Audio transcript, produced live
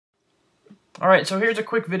Alright, so here's a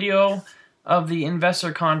quick video of the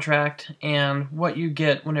investor contract and what you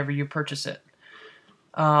get whenever you purchase it.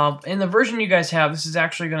 In the version you guys have, this is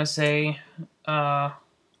actually going to say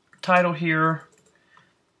title here.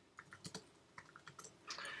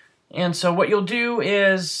 And so what you'll do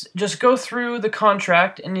is just go through the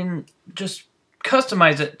contract and then just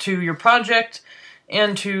customize it to your project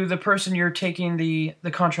and to the person you're taking the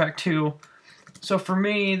contract to. So for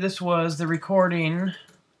me, this was the recording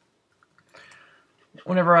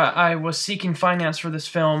whenever I was seeking finance for this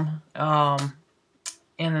film, and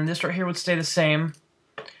then this right here would stay the same.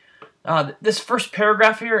 This first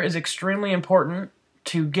paragraph here is extremely important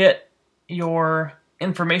to get your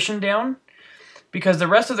information down, because the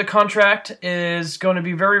rest of the contract is going to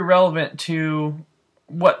be very relevant to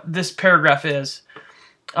what this paragraph is.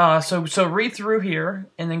 So read through here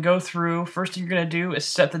and then go through. First thing you're going to do is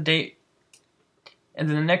set the date, and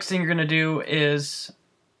then the next thing you're going to do is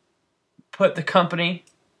put the company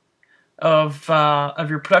of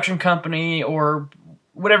your production company or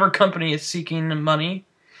whatever company is seeking the money.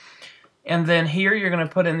 And then here you're going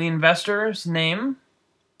to put in the investor's name,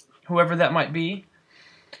 whoever that might be.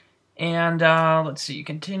 And let's see,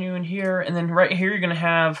 continue in here. And then right here you're going to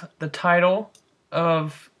have the title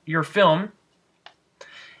of your film.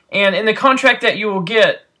 And in the contract that you will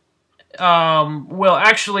get will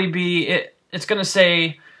actually be, it's going to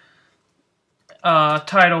say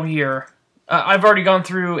title here. I've already gone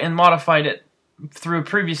through and modified it through a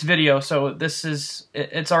previous video, so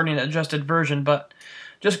it's already an adjusted version, but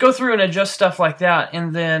just go through and adjust stuff like that,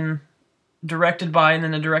 and then directed by, and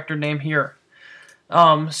then the director name here.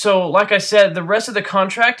 So like I said, the rest of the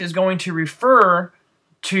contract is going to refer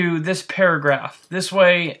to this paragraph. This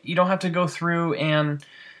way you don't have to go through and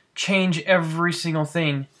change every single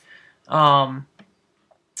thing. So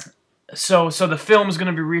the film is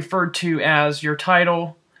going to be referred to as your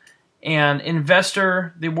title, and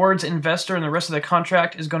investor, the words investor and the rest of the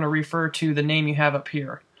contract is going to refer to the name you have up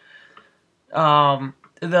here. The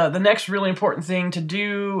next really important thing to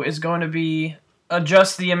do is going to be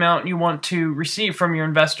adjust the amount you want to receive from your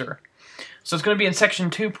investor. So it's going to be in section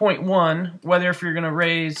 2.1, whether if you're going to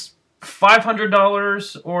raise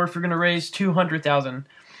 $500 or if you're going to raise $200,000.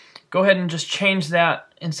 Go ahead and just change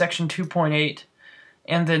that in section 2.8,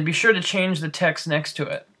 and then be sure to change the text next to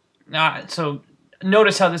it. So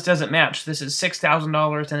notice how this doesn't match. This is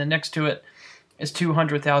 $6,000 and then next to it is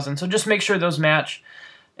 $200,000. So just make sure those match,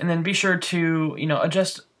 and then be sure to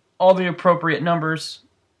adjust all the appropriate numbers.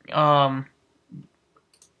 For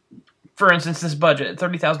instance, this budget,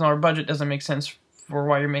 $30,000 budget, doesn't make sense for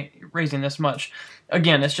why you're raising this much.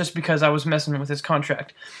 Again, it's just because I was messing with this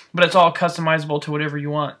contract, but it's all customizable to whatever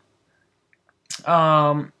you want.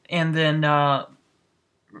 And then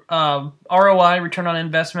ROI, return on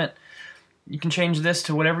investment. You can change this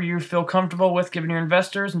to whatever you feel comfortable with giving your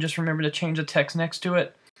investors, and just remember to change the text next to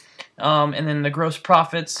it. And then the gross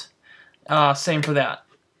profits, same for that.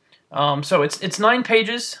 So it's 9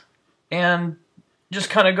 pages, and just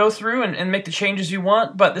kind of go through and make the changes you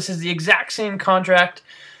want. But this is the exact same contract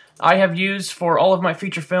I have used for all of my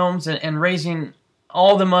feature films, and raising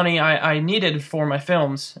all the money I needed for my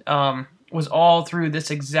films was all through this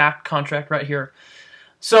exact contract right here.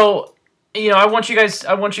 So I want you guys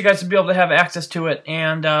to be able to have access to it,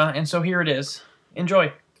 and so here it is.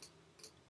 Enjoy.